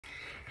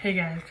Hey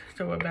guys,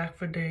 so we're back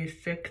for day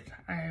 6.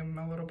 I am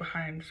a little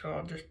behind, so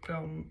I'll just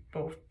film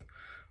both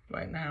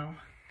right now.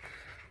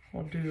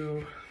 We'll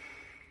do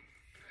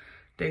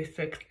day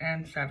 6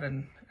 and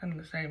 7 in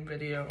the same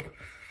video.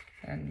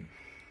 And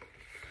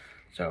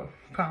so,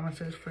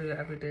 promises for your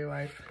everyday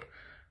life.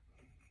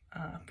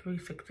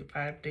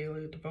 365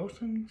 Daily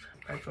Devotions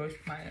by Joyce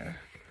Meyer.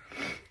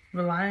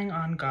 Relying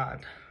on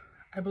God.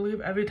 I believe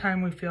every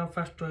time we feel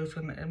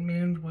frustration, it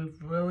means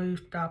we've really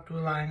stopped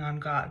relying on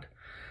God.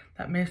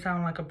 That may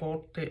sound like a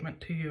bold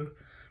statement to you,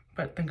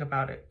 but think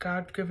about it.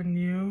 God's given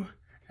you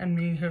and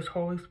me His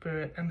Holy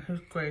Spirit and His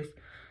grace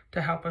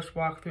to help us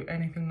walk through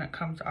anything that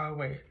comes our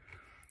way.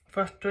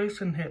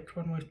 Frustration hits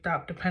when we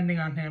stop depending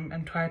on Him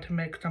and try to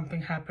make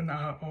something happen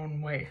our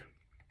own way.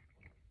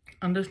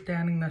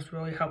 Understanding this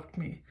really helped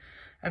me.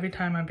 Every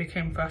time I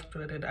became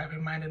frustrated, I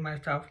reminded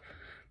myself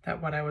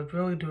that what I was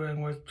really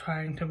doing was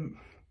trying to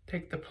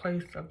take the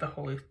place of the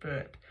Holy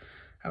Spirit.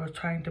 I was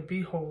trying to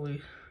be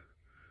Holy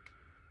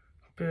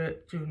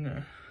Spirit Jr.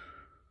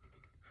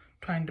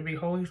 Trying to be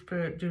Holy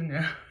Spirit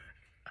Jr.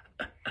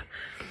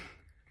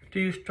 Do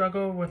you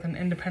struggle with an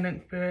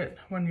independent spirit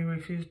when you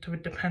refuse to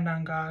depend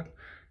on God?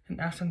 In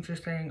essence, you're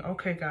saying,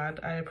 okay,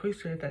 God, I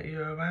appreciate that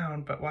you're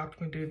around, but watch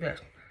me do this.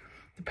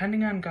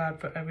 Depending on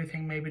God for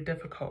everything may be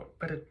difficult,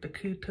 but it's the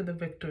key to the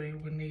victory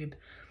we need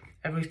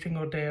every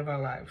single day of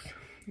our lives.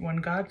 When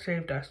God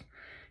saved us,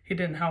 He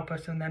didn't help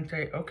us and then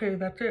say, okay,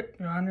 that's it,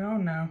 you're on your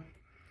own now.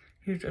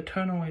 He's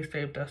eternally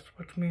saved us,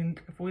 which means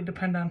if we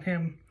depend on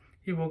Him,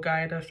 He will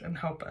guide us and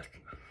help us.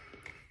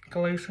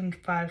 Galatians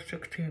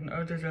 5:16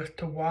 urges us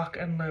to walk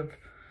and live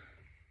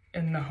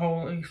in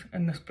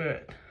the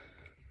Spirit.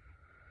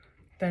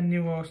 Then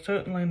you will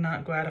certainly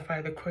not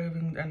gratify the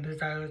cravings and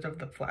desires of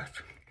the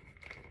flesh.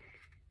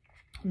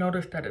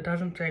 Notice that it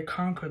doesn't say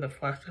conquer the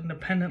flesh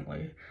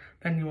independently,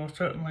 then you will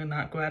certainly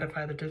not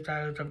gratify the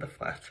desires of the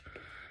flesh.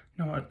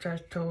 No, it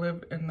says to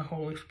live in the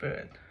Holy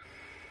Spirit.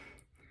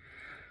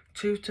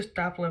 Choose to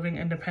stop living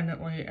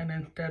independently and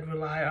instead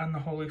rely on the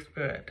Holy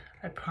Spirit.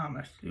 I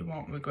promise you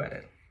won't regret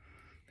it.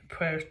 The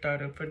prayer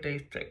starter for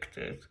day 6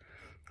 is,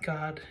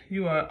 God,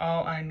 you are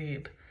all I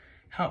need.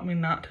 Help me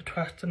not to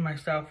trust in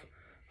myself,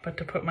 but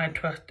to put my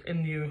trust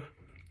in you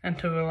and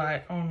to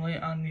rely only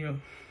on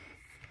you.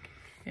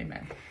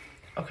 Amen.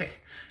 Okay,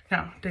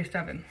 now day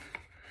 7.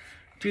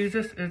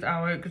 Jesus is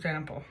our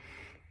example.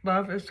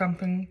 Love is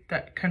something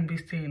that can be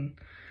seen.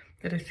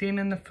 It is seen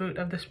in the fruit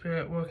of the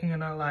Spirit working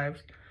in our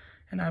lives,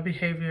 in our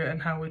behavior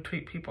and how we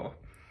treat people.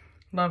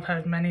 Love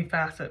has many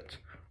facets,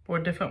 or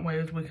different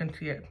ways we can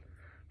see it.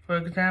 For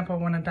example,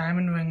 when a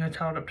diamond ring is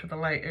held up to the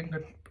light,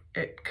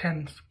 it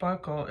can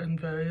sparkle in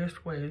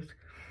various ways,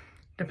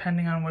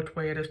 depending on which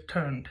way it is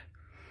turned.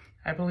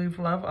 I believe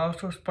love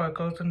also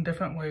sparkles in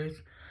different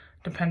ways,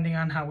 depending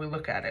on how we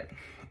look at it.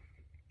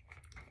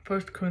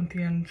 1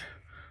 Corinthians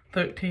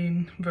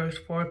 13, verse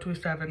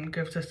 4-7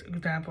 gives us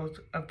examples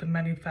of the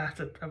many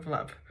facets of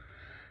love.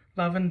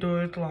 Love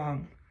endures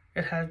long.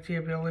 It has the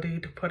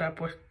ability to put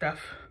up with stuff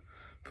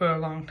for a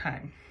long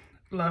time.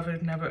 Love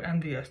is never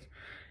envious.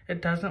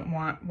 It doesn't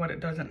want what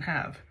it doesn't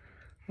have.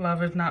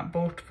 Love is not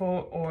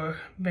boastful or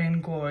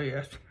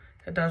vainglorious.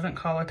 It doesn't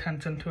call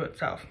attention to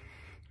itself.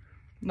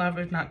 Love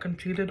is not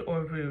conceited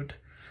or rude.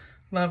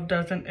 Love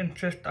doesn't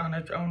insist on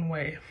its own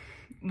way.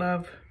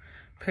 Love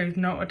pays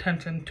no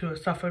attention to a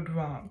suffered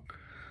wrong.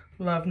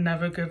 Love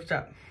never gives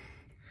up.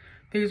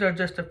 These are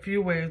just a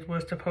few ways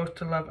we're supposed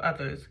to love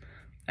others,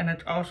 and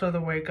it's also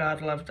the way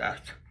God loves us.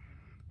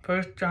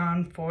 1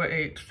 John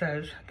 4:8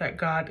 says that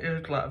God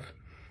is love.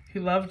 He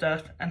loves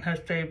us and has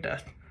saved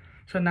us,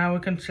 so now we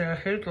can share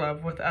His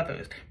love with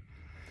others.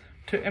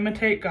 To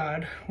imitate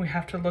God, we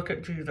have to look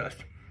at Jesus,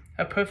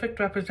 a perfect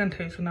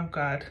representation of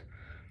God,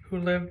 who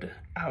lived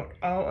out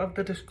all of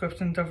the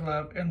descriptions of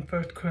love in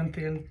 1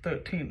 Corinthians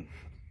 13.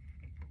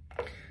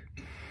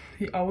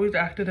 He always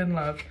acted in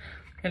love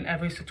in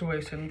every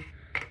situation,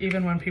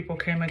 even when people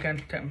came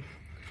against Him.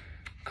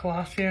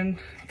 Colossians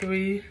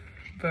 3,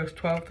 verse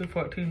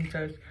 12-14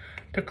 says,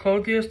 To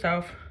clothe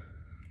yourselves,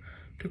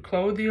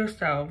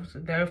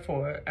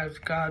 therefore, as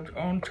God's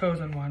own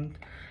chosen ones,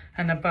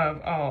 and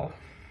above all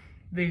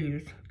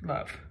these,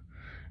 love.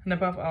 And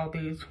above all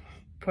these,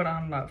 put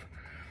on love.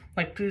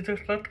 Like Jesus,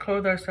 let's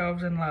clothe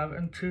ourselves in love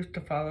and choose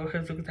to follow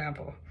His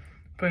example,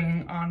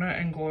 bringing honor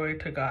and glory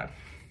to God.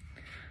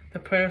 The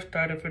prayer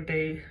starter for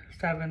day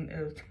 7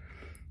 is,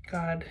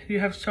 God, you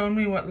have shown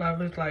me what love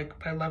is like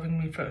by loving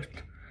me first.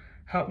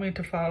 Help me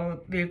to follow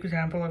the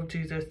example of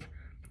Jesus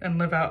and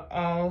live out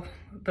all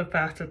the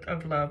facets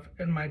of love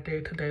in my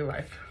day-to-day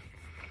life.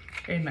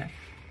 Amen.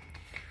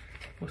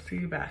 We'll see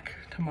you back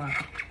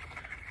tomorrow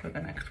for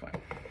the next one.